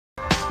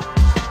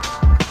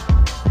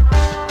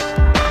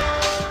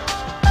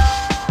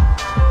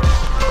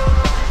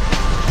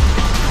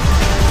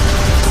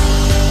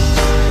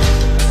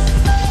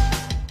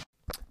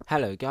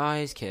Hello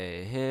guys,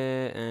 Kay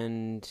here,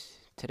 and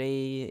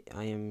today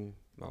I am,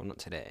 well, not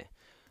today,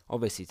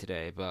 obviously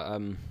today, but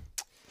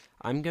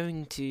I'm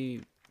going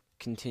to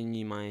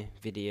continue my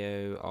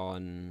video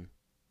on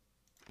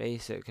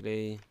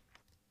basically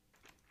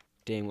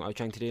doing what I was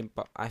trying to do,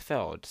 but I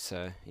failed,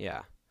 so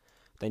yeah.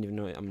 Don't even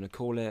know what I'm going to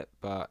call it,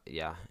 but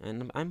yeah,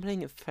 and I'm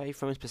playing at 30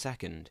 frames per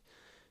second,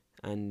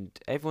 and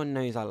everyone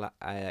knows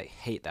I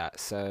hate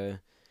that, so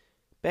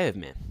bear with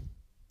me.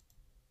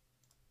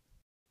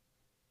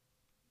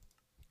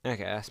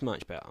 Okay, that's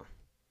much better.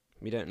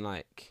 We don't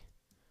like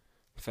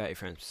 30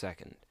 frames per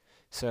second.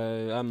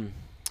 So,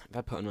 if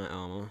I put on my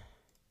armor,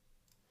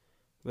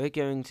 we're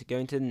going to go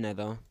into the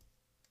nether,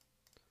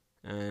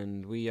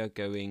 and we are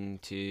going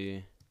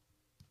to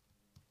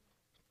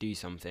do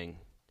something.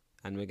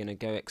 And we're going to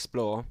go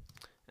explore,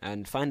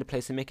 and find a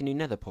place to make a new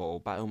nether portal,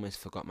 but I almost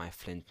forgot my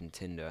flint and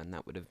tinder, and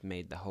that would have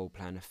made the whole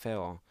plan a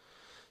fail.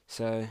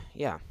 So,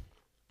 yeah.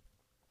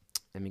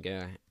 Let me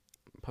go.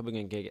 Probably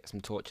going to go get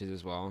some torches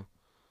as well.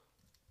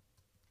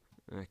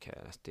 Okay,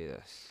 let's do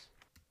this.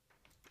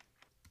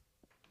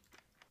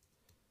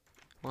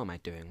 What am I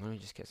doing? Why don't I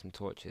just get some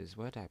torches?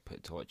 Where did I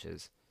put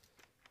torches?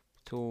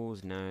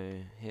 Tools,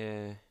 no.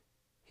 Here.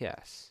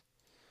 Yes.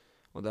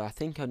 Although I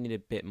think I need a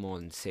bit more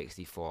than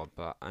 64,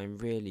 but I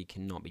really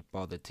cannot be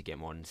bothered to get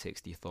more than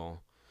 64.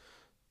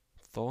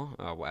 Thor?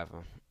 Oh,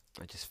 whatever.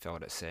 I just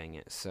failed at saying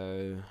it.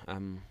 So,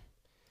 I'm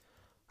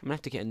gonna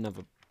have to get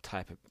another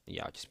type of...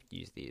 Yeah, I'll just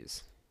use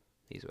these.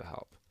 These will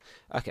help.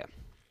 Okay.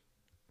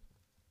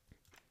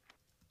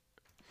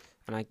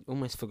 And I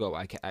almost forgot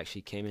what I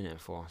actually came in here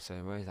for. So,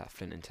 where is that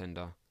flint and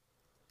tinder?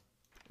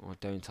 Or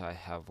don't I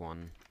have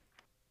one?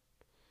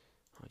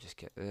 I'll just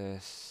get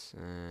this,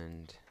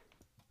 and...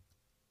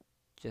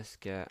 just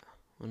get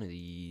one of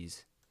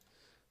these.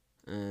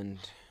 And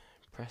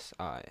press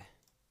I.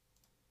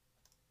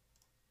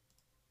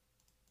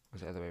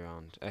 Was it the other way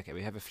around? Okay,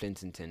 we have a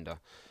flint and tinder.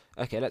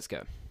 Okay, let's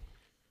go.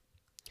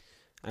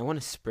 I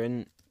want to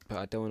sprint, but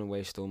I don't want to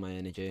waste all my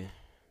energy.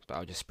 But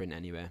I'll just sprint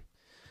anyway.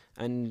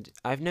 And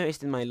I've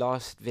noticed in my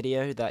last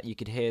video that you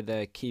could hear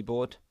the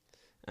keyboard.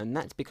 And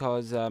that's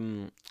because I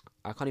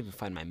can't even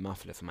find my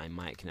muffler for my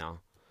mic now.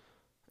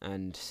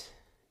 And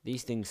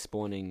these things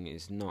spawning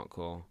is not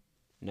cool.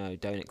 No,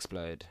 don't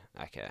explode.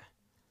 Okay.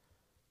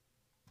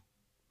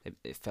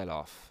 It fell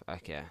off.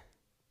 Okay.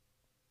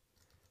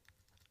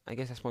 I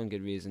guess that's one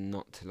good reason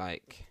not to,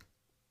 like,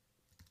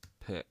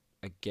 put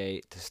a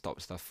gate to stop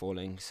stuff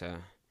falling, so,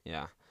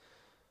 yeah.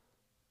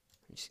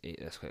 Just eat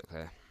this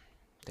quickly.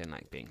 Don't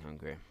like being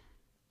hungry.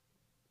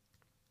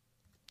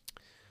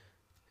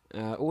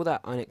 All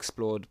that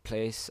unexplored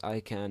place, I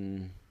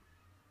can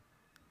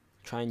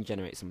try and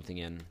generate something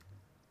in.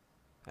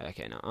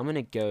 Okay, now, I'm going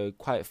to go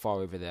quite far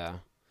over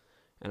there,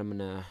 and I'm going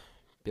to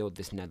build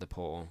this nether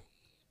portal.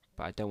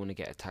 But I don't want to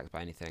get attacked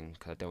by anything,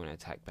 because I don't want to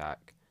attack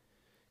back.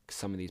 Because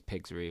some of these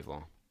pigs are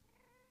evil.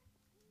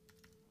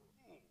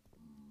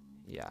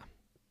 Yeah,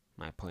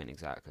 my point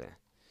exactly.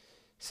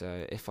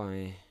 So if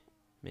I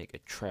make a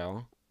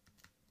trail,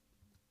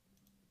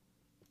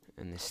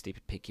 and this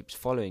stupid pig keeps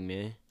following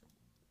me,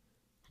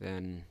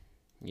 then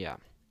yeah.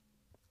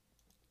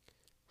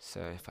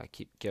 So if I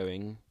keep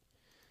going,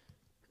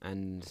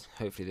 and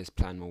hopefully this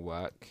plan will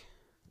work.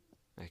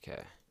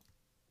 Okay.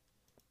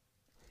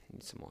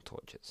 Need some more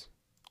torches.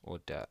 Or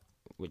dirt.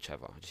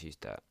 Whichever, I'll just use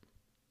dirt.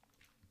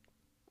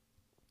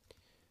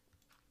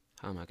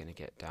 How am I going to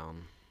get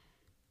down?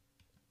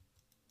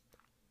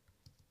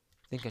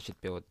 I think I should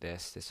build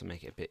this. This will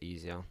make it a bit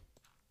easier.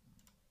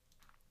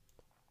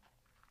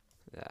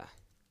 There.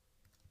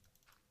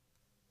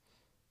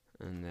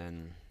 And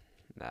then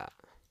that.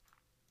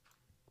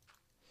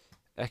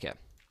 Okay.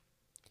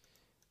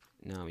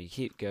 Now we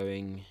keep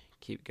going,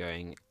 keep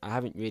going. I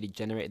haven't really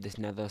generated this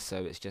nether,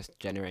 so it's just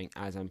generating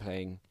as I'm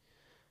playing.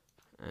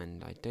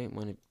 And I don't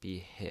want to be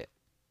hit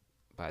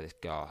by this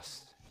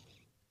ghast.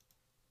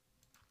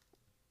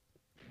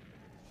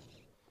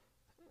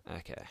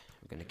 Okay,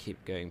 I'm going to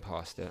keep going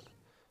past it.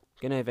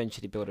 I'm going to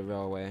eventually build a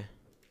railway.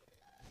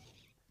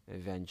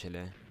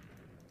 Eventually.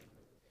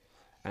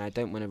 And I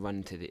don't want to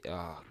run to the...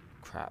 Oh,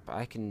 crap.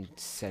 I can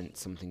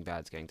sense something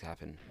bad's going to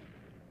happen.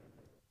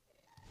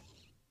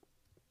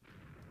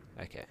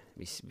 Okay,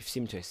 we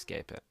seem to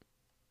escape it.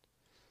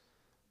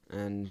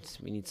 And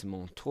we need some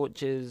more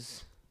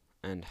torches.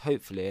 And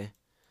hopefully,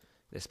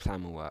 this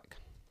plan will work.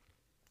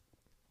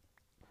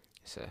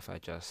 So if I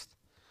just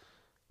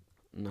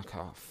knock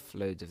off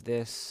loads of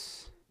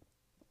this,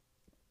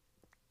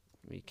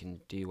 we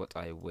can do what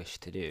I wish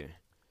to do.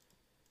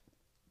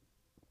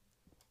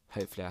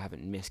 Hopefully I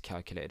haven't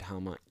miscalculated how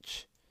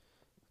much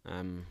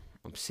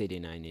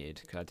obsidian I need,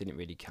 because I didn't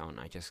really count,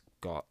 I just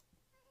got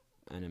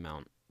an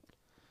amount.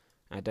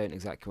 I don't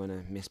exactly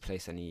want to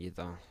misplace any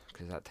either,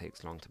 because that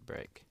takes long to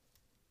break.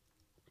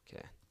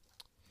 Okay.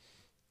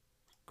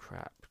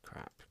 Crap,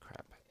 crap,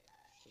 crap.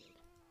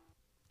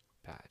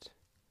 Bad.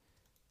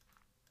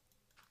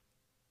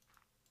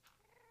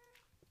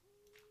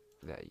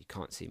 There, you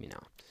can't see me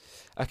now.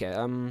 Okay,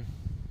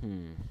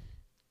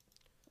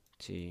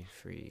 2,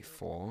 3,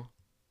 4.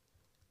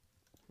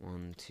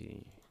 1,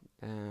 2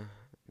 there.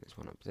 There's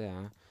one up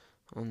there.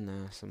 One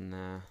there, some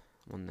there.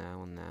 One there,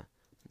 one there,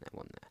 and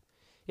one there.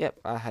 Yep,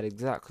 I had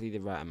exactly the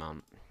right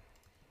amount.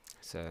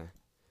 So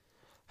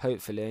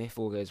hopefully, if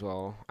all goes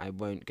well, I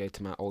won't go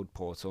to my old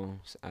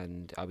portals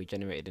and I'll be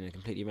generated in a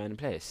completely random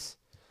place.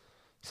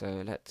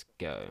 So let's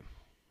go.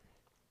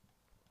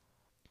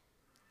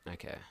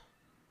 Okay.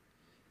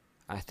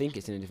 I think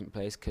it's in a different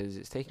place because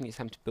it's taking its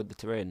time to build the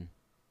terrain.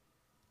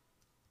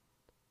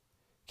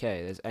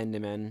 Okay, there's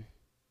Endermen.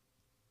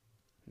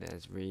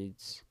 There's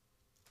reeds.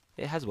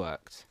 It has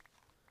worked.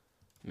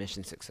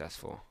 Mission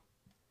successful.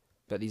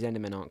 But these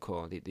Endermen aren't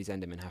cool. These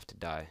Endermen have to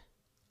die.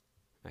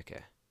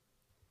 Okay.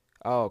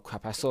 Oh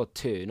crap, I saw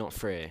 2, not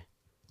 3.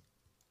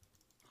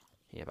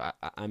 Yeah, but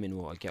I'm in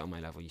water. Get on my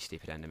level, you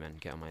stupid Enderman.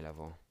 Get on my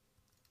level.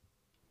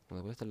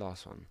 Well, where's the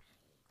last one?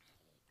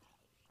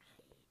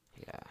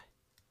 Yeah.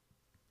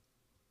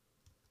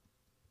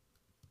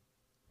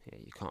 Yeah,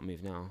 you can't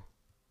move now.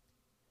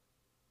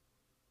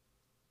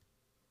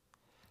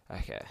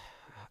 Okay.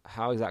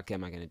 How exactly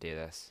am I going to do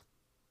this?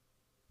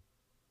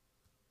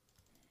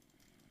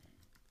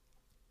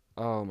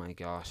 Oh my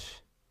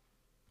gosh.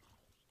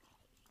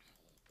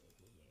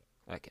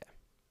 Okay.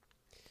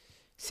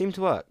 Seemed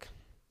to work.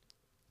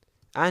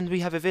 And we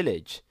have a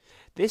village.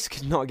 This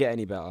could not get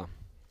any better.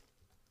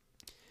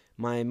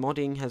 My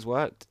modding has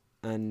worked,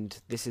 and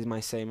this is my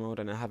same mod,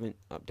 and I haven't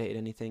updated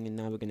anything, and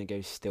now we're going to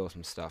go steal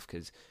some stuff,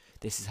 because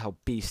this is how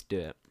beasts do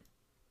it.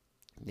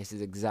 This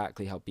is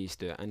exactly how beasts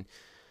do it, and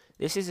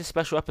this is a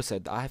special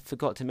episode that I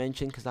forgot to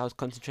mention because I was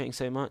concentrating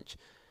so much.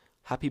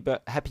 Happy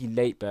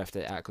late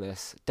birthday,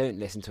 Atlas. Don't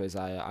listen to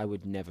Isaiah. I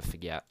would never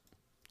forget.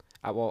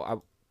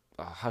 How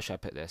should I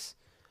put this?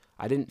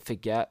 I didn't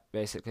forget,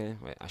 basically.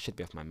 Wait, I should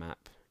be off my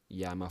map.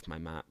 Yeah, I'm off my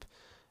map.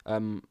 I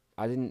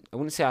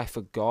wouldn't say I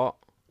forgot,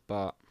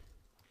 but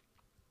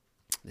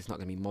there's not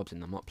going to be mobs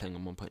in. I'm not playing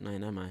on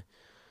 1.9, am I?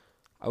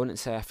 I wouldn't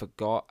say I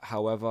forgot.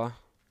 However,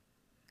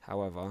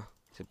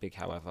 it's a big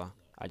however.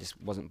 I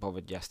just wasn't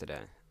bothered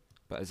yesterday.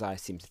 But Isaiah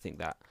seems to think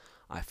that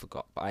I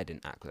forgot, but I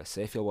didn't, Atlas. So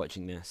if you're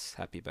watching this,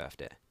 happy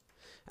birthday.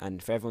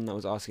 And for everyone that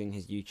was asking,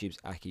 his YouTube's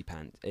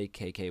AkkyPants,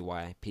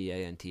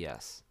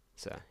 AkkyPants.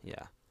 So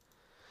yeah.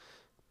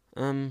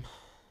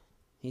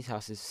 These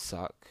houses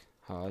suck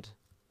hard,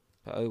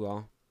 but oh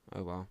well,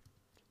 oh well.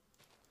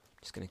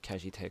 Just gonna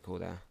casually take all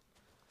their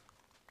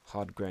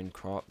hard-grown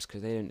crops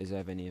because they don't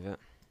deserve any of it.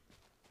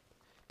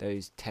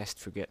 Those test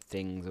forget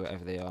things or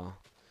whatever they are,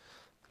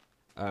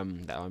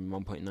 that are on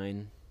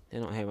 1.9. They're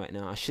not here right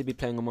now. I should be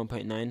playing on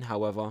 1.9,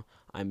 however,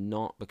 I'm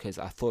not because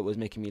I thought it was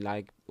making me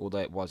lag, although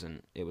it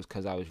wasn't. It was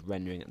because I was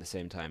rendering at the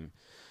same time.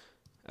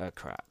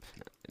 Crap.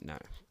 No.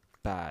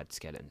 Bad,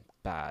 skeleton.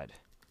 Bad.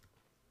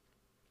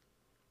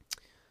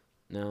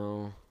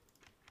 No.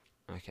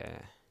 Okay.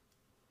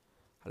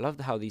 I love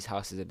how these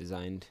houses are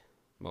designed.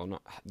 Well,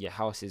 not... Yeah,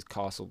 houses,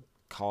 castle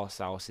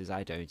houses,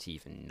 I don't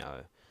even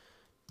know.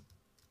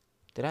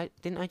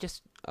 Didn't I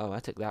just... Oh, I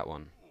took that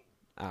one.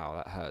 Ow,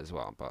 that hurt as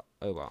well, but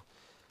oh well.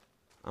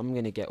 I'm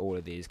going to get all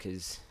of these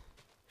because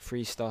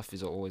free stuff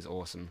is always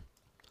awesome.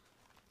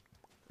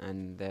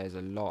 And there's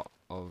a lot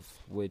of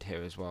wood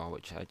here as well,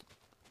 which I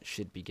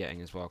should be getting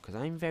as well because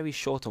I'm very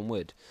short on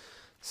wood.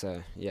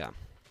 So, yeah.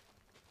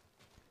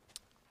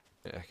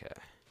 Okay.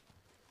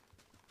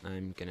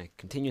 I'm going to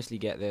continuously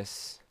get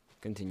this.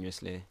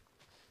 Continuously.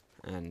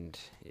 And,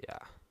 yeah.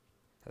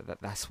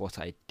 That's what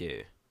I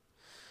do.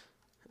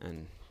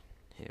 And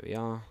here we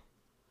are.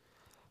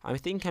 I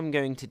think I'm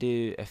going to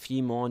do a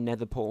few more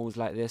nether portals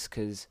like this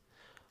because,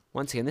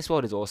 once again, this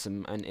world is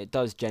awesome and it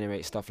does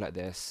generate stuff like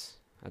this.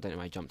 I don't know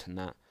why I jumped on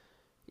that.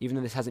 Even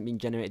though this hasn't been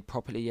generated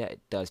properly yet,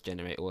 it does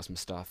generate awesome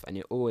stuff and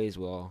it always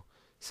will.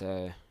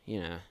 So,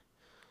 you know.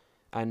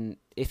 And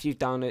if you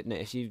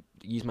if you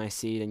use my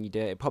seed and you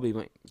do it, it probably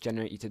won't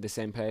generate you to the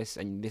same place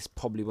and this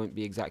probably won't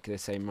be exactly the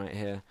same right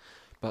here.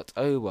 But,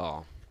 oh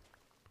well.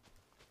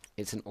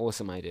 It's an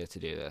awesome idea to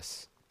do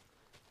this.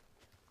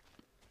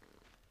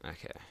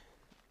 Okay.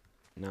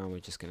 Now we're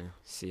just going to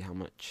see how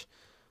much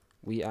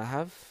wheat I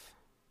have.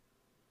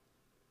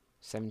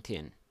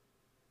 17.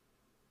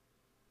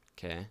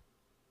 Okay.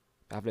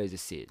 I have loads of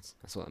seeds.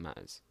 That's all that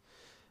matters.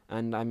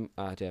 And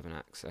I do have an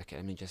axe. Okay,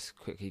 let me just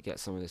quickly get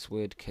some of this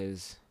wood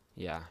because,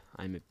 yeah,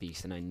 I'm a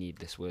beast and I need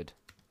this wood.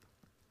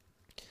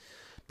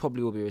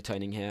 Probably will be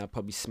returning here. I'll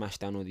probably smash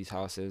down all these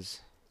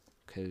houses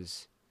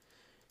because,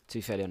 to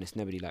be fairly honest,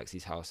 nobody likes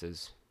these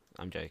houses.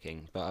 I'm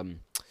joking. But,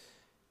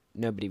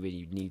 nobody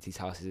really needs these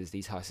houses.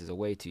 These houses are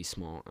way too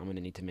small. I'm going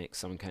to need to make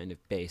some kind of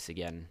base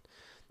again.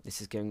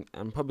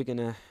 I'm probably going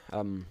to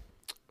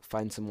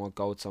find some more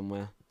gold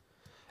somewhere.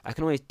 I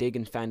can always dig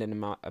and find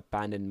an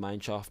abandoned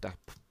mineshaft. I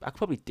could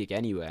probably dig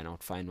anywhere and I'll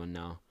find one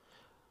now.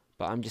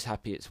 But I'm just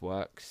happy it's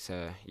worked.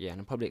 So yeah,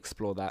 and I'll probably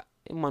explore that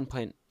at one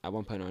point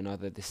or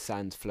another. This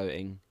sand's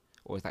floating,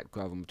 or is that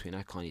gravel in between?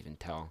 I can't even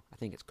tell. I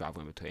think it's gravel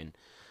in between.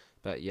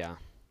 But yeah.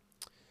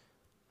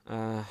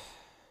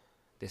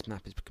 This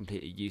map is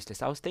completely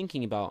useless. I was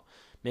thinking about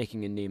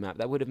making a new map.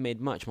 That would have made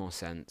much more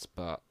sense,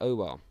 but oh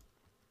well.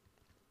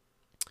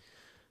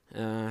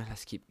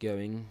 Let's keep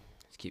going.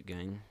 Let's keep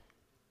going.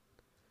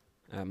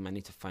 I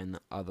need to find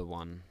the other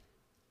one.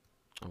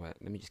 Oh wait,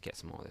 let me just get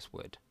some more of this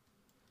wood.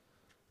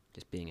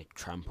 Just being a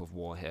tramp of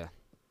war here.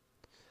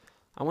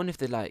 I wonder if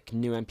the like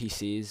new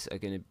NPCs are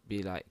gonna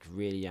be like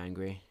really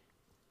angry,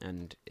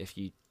 and if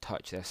you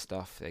touch their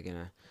stuff, they're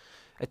gonna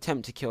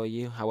attempt to kill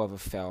you. However,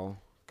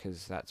 fail,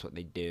 because that's what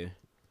they do.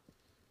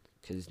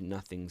 Because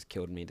nothing's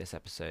killed me this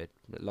episode.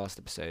 But last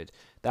episode,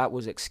 that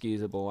was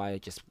excusable.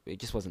 It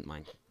just wasn't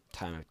my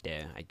time of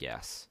day, I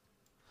guess.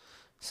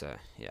 So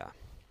yeah.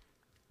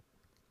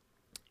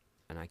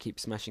 And I keep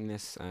smashing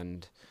this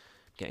and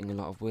getting a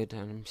lot of wood,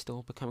 and I'm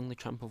still becoming the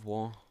tramp of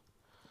war.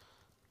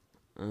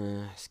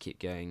 Let's keep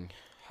going.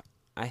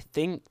 I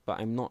think, but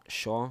I'm not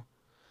sure,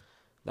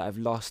 that I've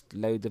lost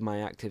loads of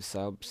my active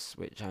subs,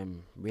 which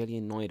I'm really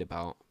annoyed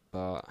about,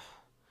 but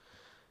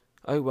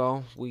oh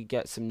well, we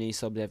get some new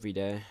subs every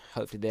day.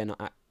 Hopefully they're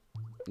not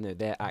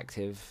they're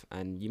active,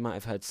 and you might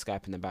have heard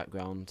Skype in the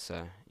background,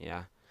 so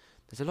yeah.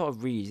 There's a lot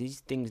of reeds.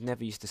 These things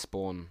never used to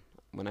spawn.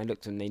 When I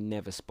looked at them, they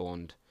never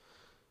spawned.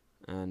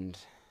 And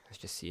let's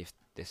just see if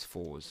this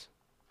falls.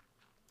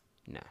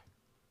 No,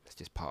 that's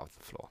just part of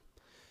the floor.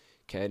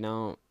 Okay,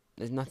 now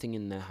there's nothing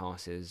in their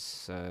houses,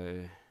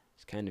 so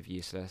it's kind of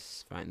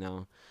useless right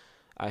now.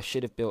 I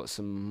should have built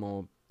some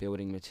more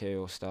building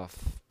material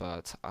stuff,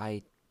 but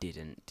I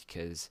didn't,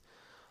 because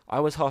I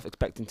was half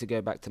expecting to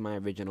go back to my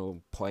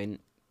original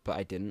point, but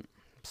I didn't,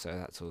 so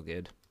that's all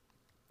good.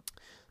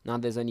 Now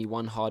there's only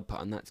one hard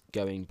part, and that's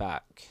going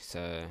back,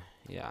 so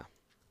yeah.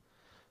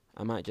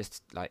 I might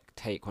just like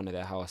take one of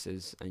their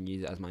houses and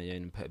use it as my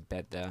own and put a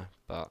bed there,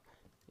 but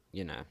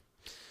you know,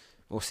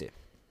 we'll see.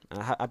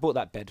 I bought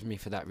that bed for me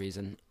for that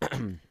reason. I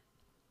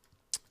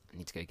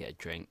need to go get a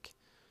drink.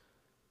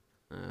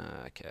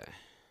 Okay.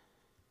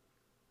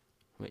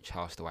 Which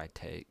house do I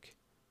take?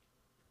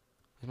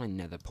 Where's my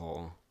nether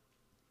portal?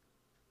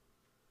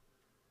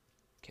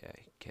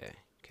 Okay.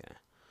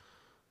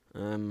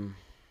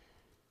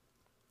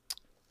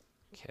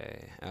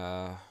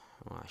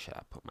 Where should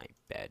I put my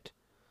bed?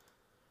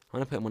 I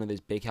want to put it in one of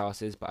those big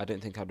houses, but I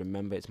don't think I'd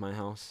remember it's my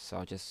house, so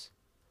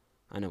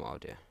I know what I'll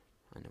do.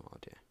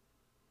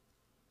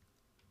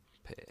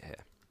 Put it here.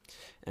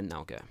 And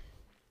now go.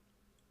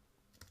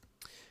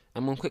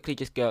 And we'll quickly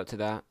just go up to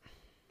that.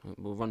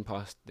 We'll run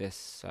past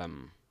this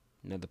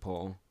nether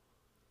portal.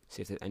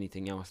 See if there's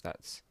anything else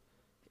that's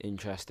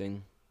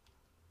interesting.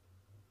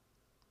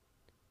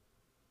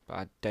 But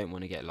I don't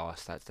want to get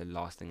lost. That's the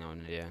last thing I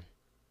want to do.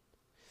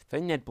 If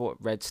only I'd bought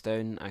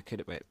redstone, I could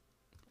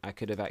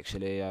have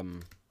actually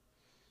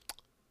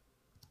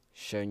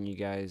shown you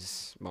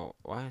guys. Well,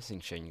 why was I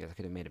saying showing you guys? I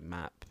could have made a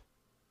map.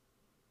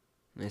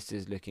 This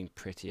is looking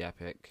pretty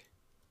epic.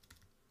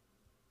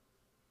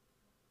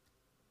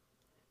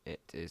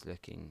 It is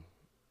looking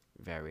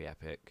very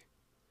epic.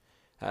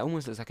 It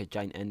almost looks like a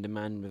giant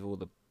Enderman with all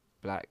the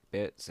black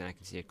bits, and I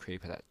can see a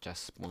creeper that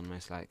just spawned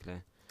most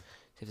likely.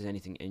 See if there's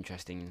anything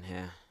interesting in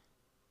here.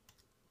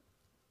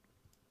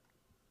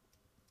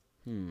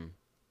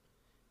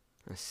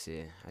 Let's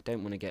see. I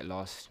don't want to get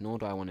lost, nor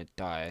do I want to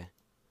die.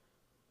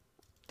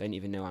 Don't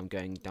even know I'm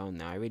going down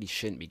there. I really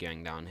shouldn't be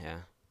going down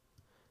here.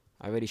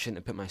 I really shouldn't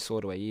have put my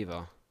sword away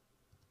either.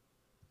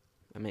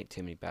 I make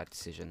too many bad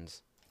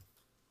decisions.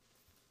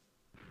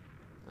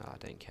 Oh, I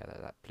don't care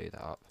that blew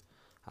that up.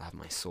 I have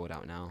my sword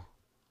out now.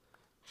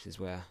 This is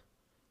where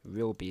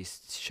real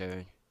beasts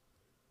show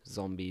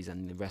zombies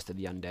and the rest of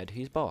the undead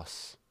who's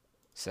boss.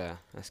 So,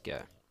 let's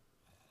go.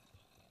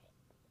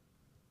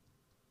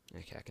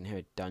 Okay, I can hear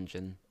a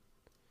dungeon.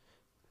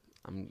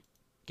 I'm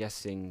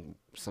guessing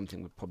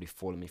something would probably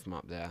fall on me from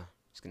up there.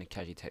 Just going to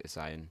casually take this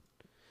iron,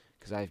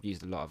 because I've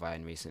used a lot of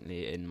iron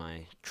recently in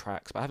my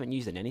tracks, but I haven't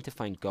used any. I need to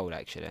find gold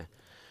actually.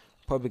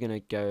 Probably going to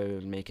go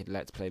make a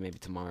let's play maybe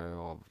tomorrow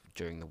or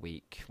during the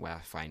week where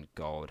I find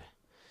gold.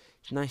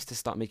 It's nice to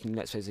start making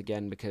let's plays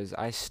again, because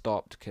I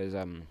stopped because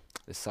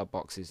the sub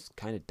boxes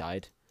kind of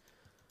died.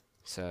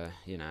 So,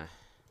 you know,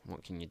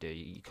 what can you do?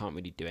 You can't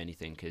really do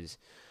anything because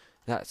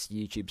that's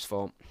YouTube's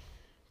fault.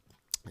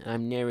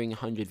 I'm nearing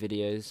 100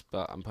 videos,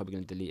 but I'm probably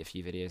going to delete a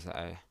few videos that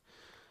I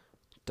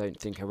don't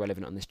think are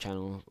relevant on this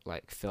channel,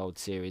 like failed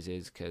series,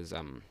 because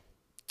I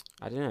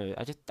don't know.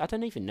 I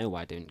don't even know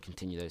why I don't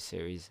continue those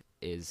series.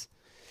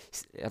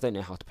 I don't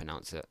know how to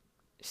pronounce it.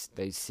 It's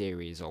those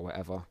series or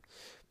whatever,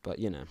 but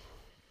you know.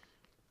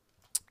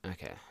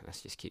 Okay,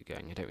 let's just keep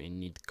going. I don't really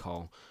need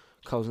coal.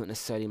 Coal's not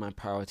necessarily my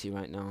priority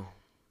right now.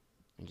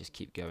 And just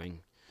keep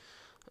going.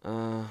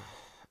 I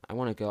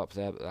want to go up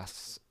there, but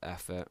that's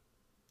effort.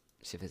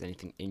 See if there's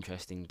anything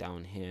interesting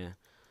down here.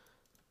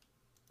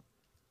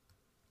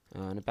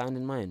 An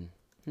abandoned mine.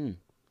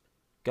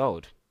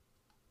 Gold.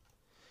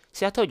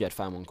 See, I told you I'd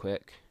find one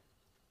quick.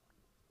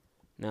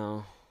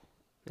 Now,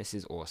 this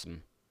is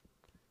awesome.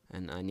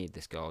 And I need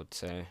this gold,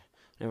 so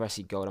whenever I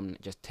see gold, I'm going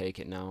to just take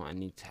it now. I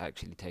need to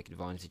actually take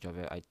advantage of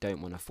it. I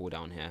don't want to fall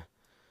down here.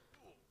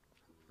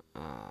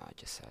 I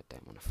just said I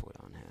don't want to fall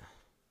down here.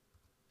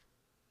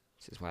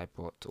 This is why I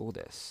bought all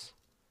this.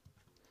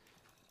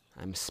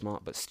 I'm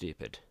smart but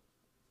stupid.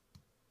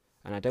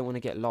 And I don't want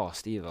to get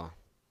lost either.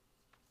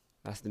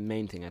 That's the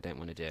main thing I don't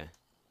want to do.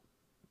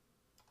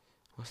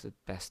 What's the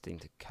best thing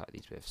to cut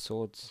these with?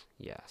 Swords?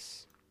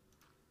 Yes.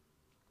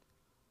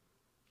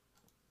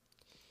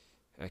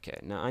 Okay,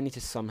 now I need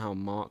to somehow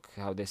mark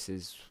how this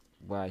is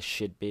where I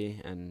should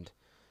be, and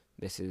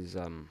this is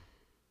I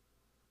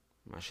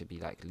should be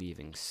like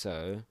leaving.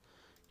 So,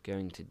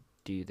 going to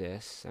do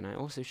this, and I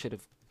also should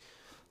have.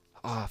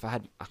 Oh, if I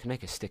can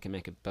make a stick and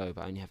make a bow,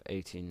 but I only have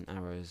 18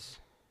 arrows.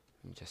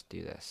 Let me just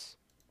do this.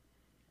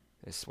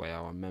 This way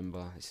I'll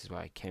remember. This is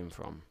where I came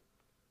from.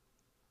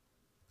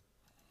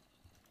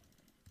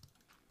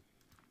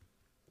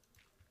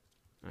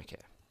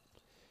 Okay.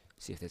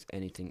 See if there's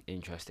anything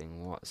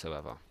interesting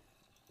whatsoever.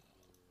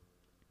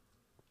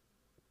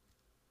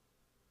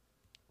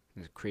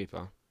 There's a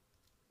creeper.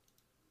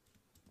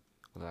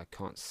 Although I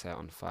can't set it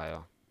on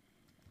fire.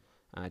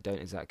 And I don't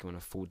exactly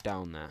want to fall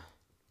down there.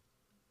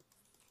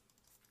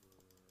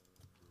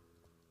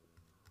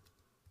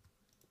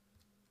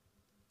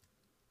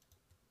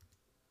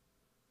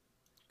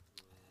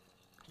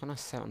 Can I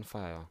set it on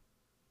fire?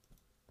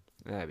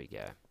 There we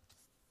go.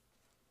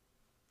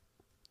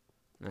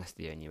 That's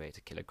the only way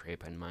to kill a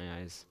creeper in my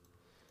eyes.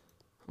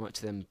 Watch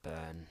them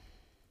burn.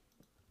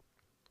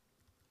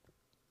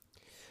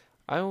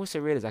 I also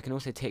realised I can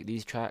also take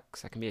these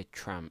tracks. I can be a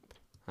tramp.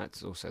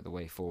 That's also the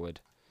way forward.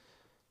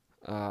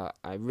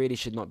 I really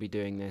should not be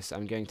doing this.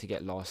 I'm going to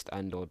get lost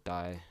and or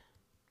die.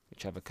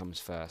 Whichever comes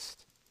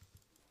first.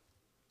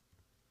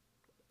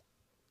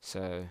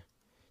 So,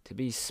 to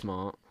be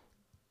smart.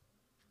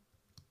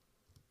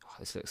 Oh,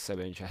 this looks so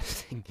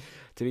interesting.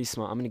 To be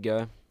smart, I'm going to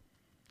go.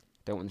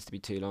 Don't want this to be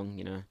too long,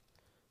 you know.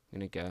 I'm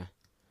going to go.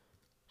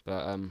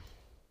 But,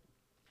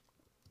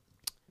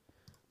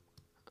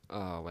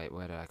 oh, wait,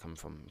 where did I come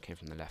from? Came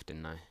from the left,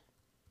 didn't I?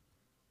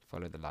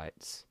 Follow the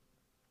lights.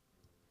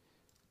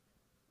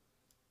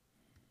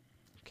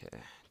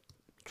 Okay.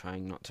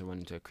 Trying not to run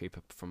into a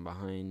creeper from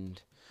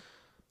behind.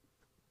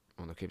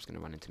 Well, the creeper's going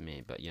to run into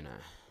me, but, you know.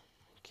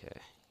 Okay.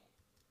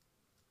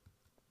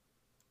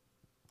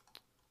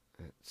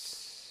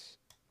 Let's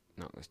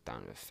knock this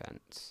down with a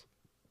fence.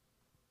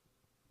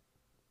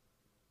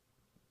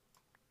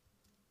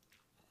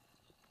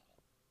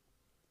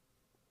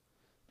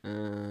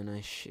 And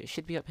I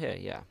should be up here,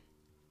 yeah.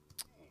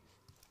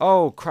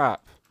 Oh,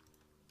 crap.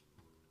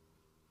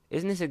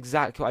 Isn't this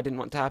exactly what I didn't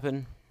want to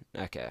happen?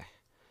 Okay.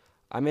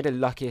 I made a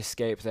lucky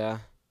escape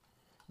there.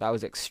 That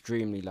was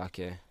extremely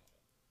lucky.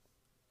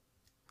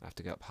 I have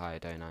to go up higher,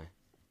 don't I?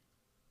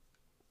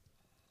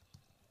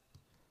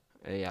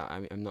 Yeah,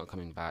 I'm not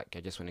coming back. I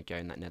just want to go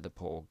in that nether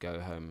portal, go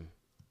home.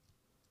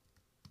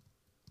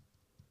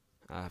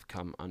 I've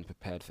come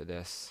unprepared for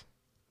this.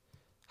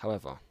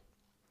 However,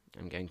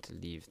 I'm going to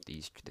leave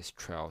this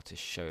trail to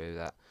show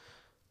that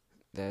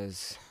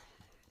it's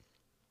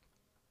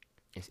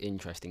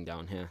interesting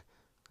down here.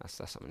 That's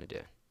what I'm going to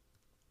do.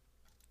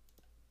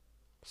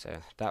 So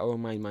that will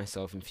remind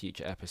myself in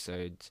future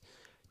episodes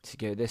to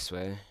go this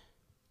way.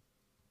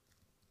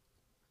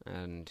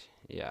 And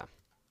yeah.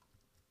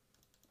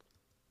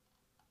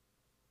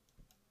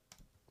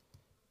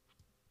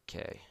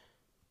 Okay.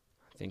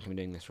 I think I'm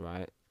doing this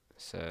right.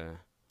 So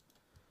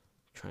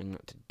trying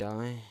not to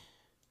die.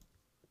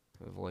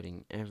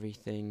 Avoiding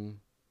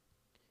everything.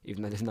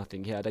 Even though there's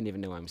nothing here. I don't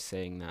even know why I'm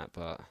saying that,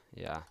 but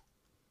yeah.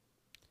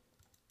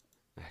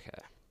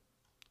 Okay.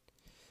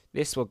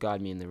 This will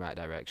guide me in the right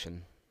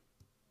direction.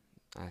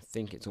 I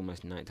think it's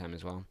almost nighttime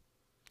as well.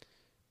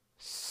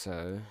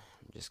 So,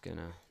 I'm just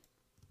gonna...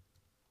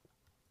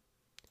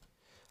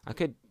 I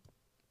could,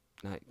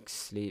 like,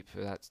 sleep,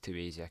 but that's too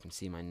easy. I can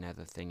see my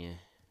nether thingy.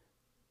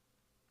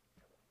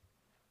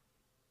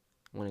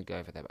 I want to go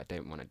over there, but I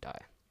don't want to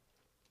die.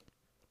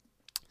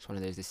 It's one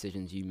of those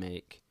decisions you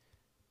make.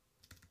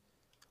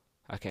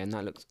 Okay, and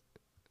that looks...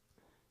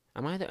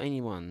 Am I the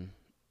only one?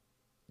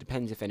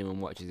 Depends if anyone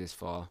watches this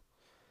far.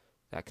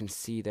 That can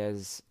see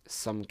there's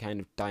some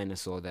kind of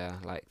dinosaur there.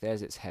 Like,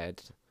 there's its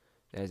head,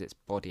 there's its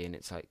body, and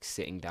it's like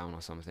sitting down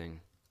or something.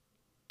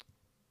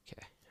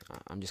 Okay,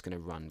 I'm just going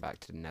to run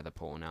back to the nether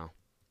portal now.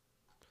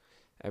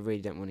 I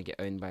really don't want to get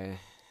owned by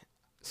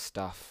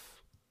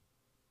stuff.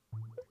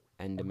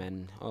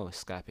 Endermen. Oh,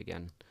 Skype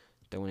again.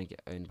 Don't want to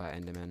get owned by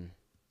Endermen.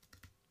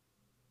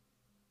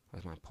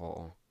 Where's my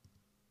portal?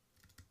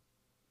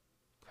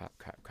 Crap,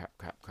 crap, crap,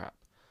 crap, crap.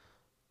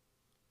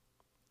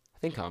 I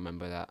think I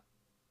remember that.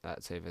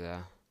 That's over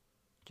there.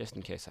 Just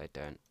in case I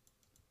don't.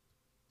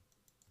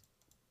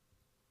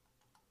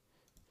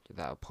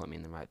 That'll point me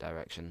in the right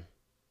direction.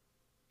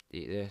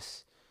 Eat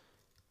this.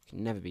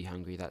 Can never be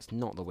hungry. That's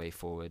not the way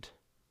forward.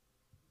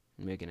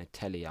 And we're going to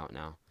telly out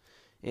now.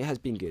 It has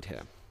been good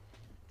here.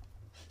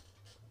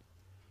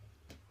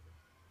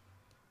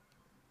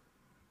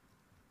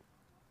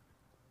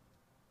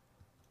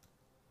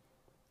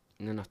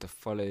 And then I have to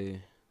follow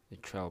the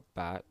trail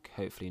back.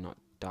 Hopefully not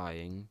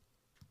dying.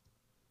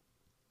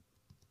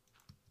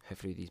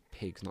 Hopefully these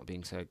pigs not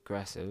being so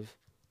aggressive.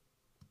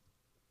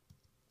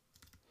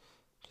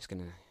 Just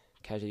going to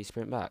casually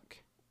sprint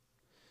back.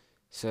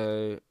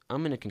 So,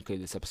 I'm going to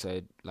conclude this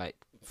episode, like,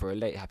 for a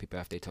late happy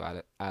birthday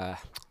to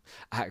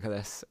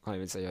Atlas, I can't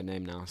even say your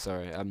name now,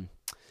 sorry.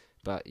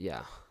 But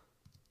yeah,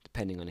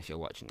 depending on if you're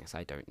watching this,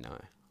 I don't know.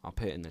 I'll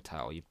put it in the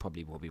title, you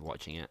probably will be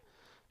watching it,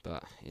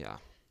 but yeah.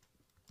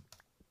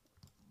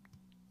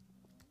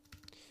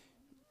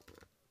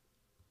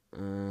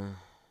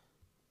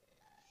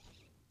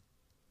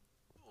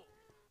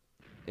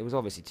 It was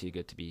obviously too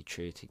good to be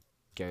true to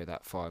go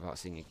that far without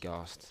seeing a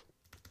ghast.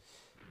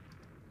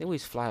 They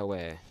always fly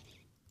away.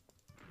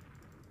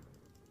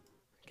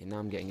 Okay, now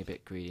I'm getting a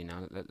bit greedy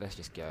now. Let's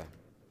just go.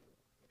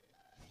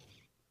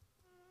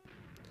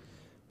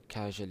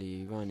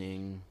 Casually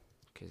running,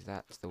 because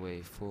that's the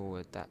way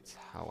forward. That's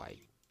how I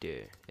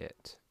do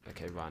it.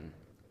 Okay, run.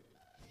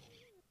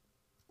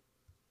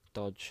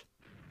 Dodge.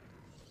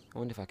 I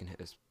wonder if I can hit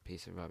this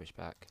piece of rubbish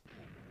back.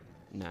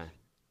 No.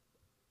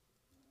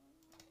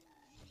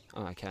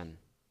 Oh, I can.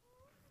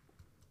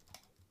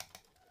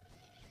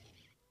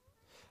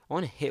 I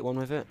want to hit one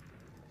with it.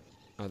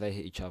 Oh, they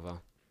hit each other.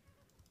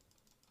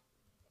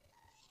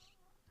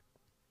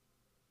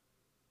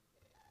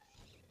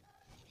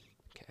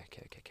 Okay.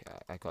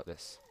 I got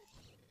this.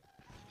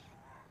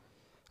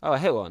 Oh, I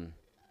hit one.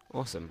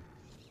 Awesome.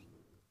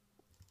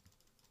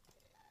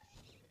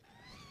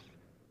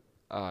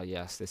 Oh,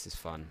 yes, this is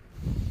fun.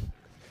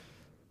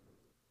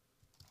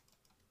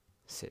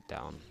 Sit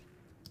down.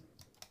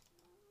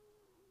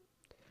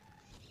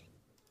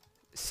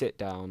 Sit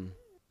down.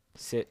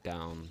 Sit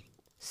down.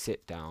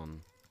 Sit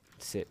down.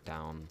 Sit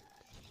down.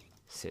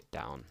 Sit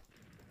down.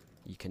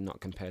 You cannot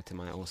compare to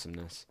my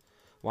awesomeness.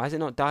 Why is it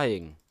not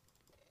dying?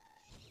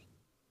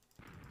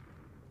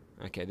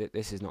 Okay,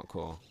 this is not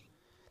cool.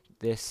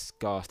 This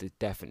ghast is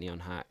definitely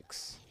on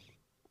hacks.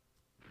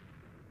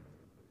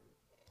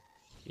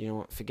 You know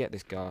what? Forget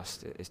this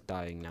ghast. It's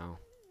dying now.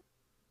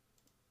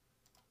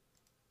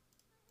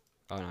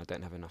 Oh no, I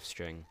don't have enough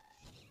string.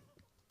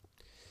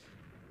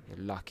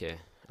 You're lucky.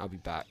 I'll be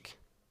back.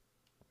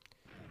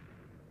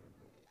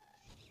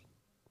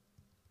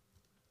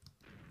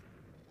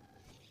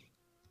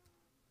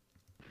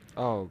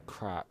 Oh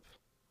crap.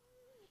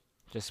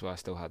 Just where I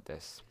still had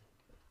this.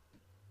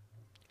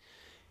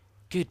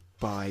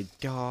 Goodbye,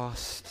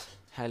 ghast.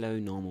 Hello,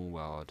 normal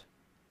world.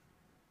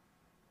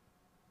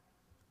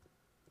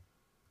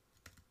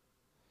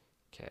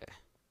 Okay.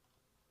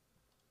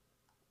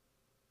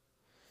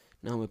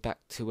 Now we're back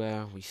to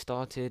where we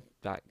started,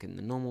 back in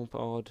the normal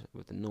pod,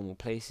 with the normal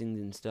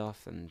placings and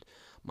stuff, and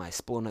my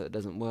spawner that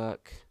doesn't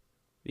work.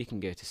 We can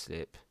go to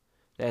sleep.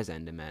 There's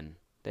Endermen.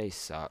 They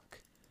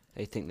suck.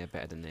 They think they're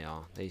better than they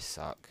are. They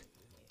suck.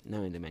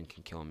 No Endermen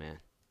can kill me.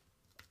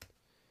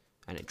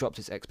 And it drops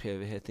its XP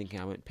over here, thinking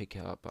I won't pick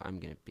it up, but I'm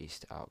going to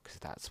beast it out, because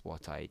that's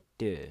what I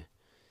do.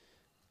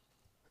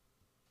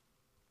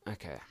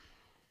 Okay.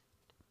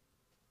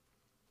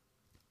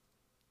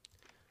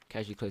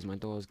 Casually close my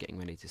doors, getting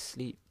ready to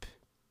sleep.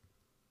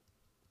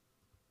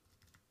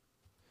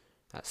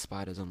 That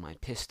spider's on my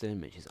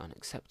piston, which is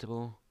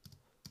unacceptable.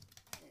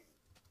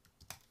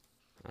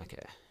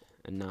 Okay.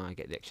 And now I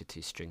get the extra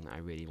 2 string that I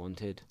really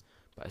wanted.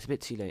 But it's a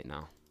bit too late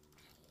now.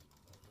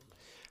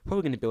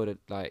 Probably going to build it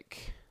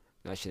like...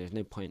 Actually, there's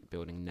no point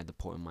building nether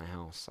port in my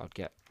house. I'd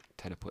get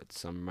teleported to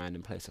some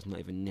random place that's not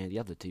even near the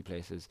other 2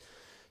 places.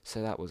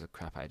 So that was a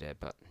crap idea,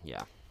 but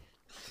yeah.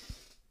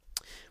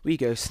 We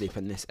go sleep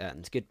and this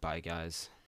ends. Goodbye, guys.